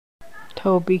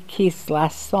Toby Keith's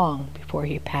last song before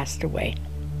he passed away.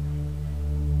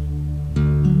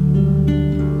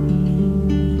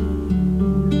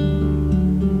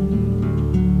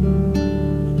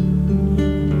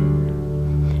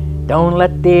 Don't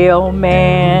let the old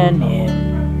man in,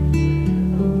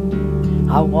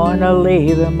 I wanna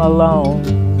leave him alone.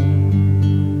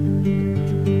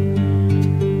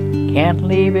 Can't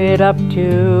leave it up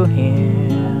to him,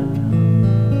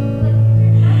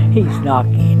 he's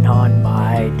knocking on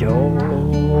my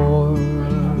door.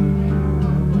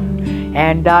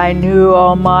 And I knew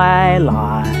all my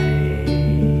life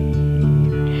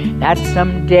that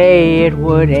someday it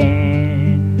would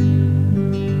end.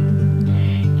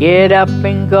 Get up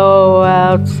and go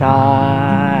outside,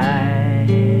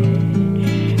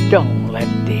 don't let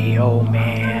the old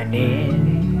man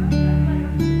in.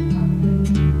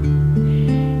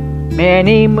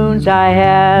 Many moons I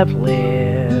have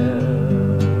lived,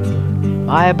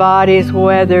 my body's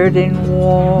weathered and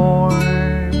worn.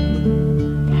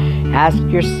 Ask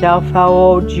yourself how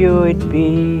old you would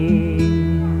be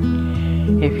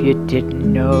if you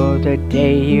didn't know the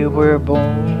day you were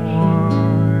born.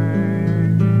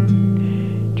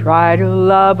 Try to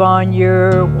love on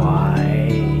your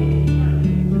wife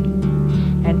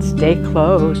and stay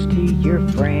close to your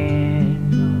friend.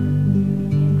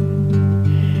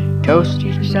 Toast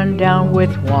each sundown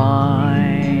with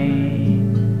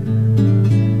wine,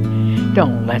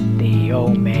 don't let the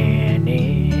old man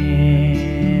in.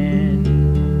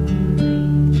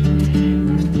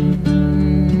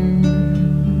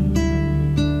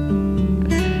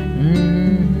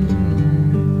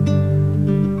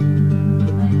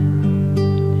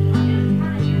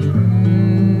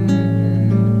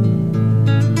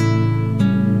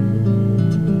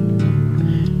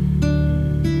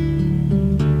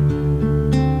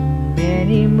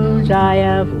 Many moons I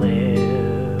have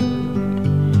lived,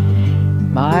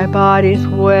 my body's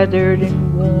weathered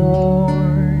and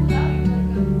worn.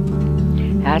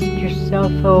 Ask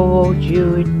yourself how old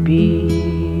you would be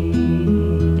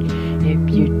if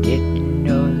you didn't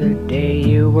know the day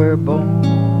you were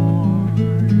born.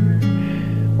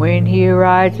 When he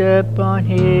rides up on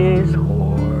his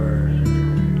horse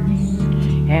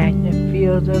and you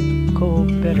feel the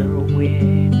cold bitter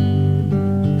wind,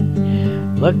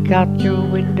 look out your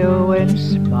window and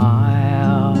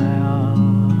smile,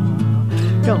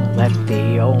 don't let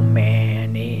the old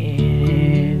man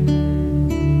in.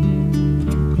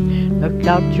 Look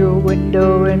out your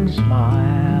window and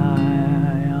smile,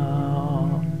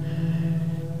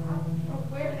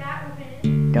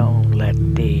 don't let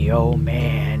the old man in.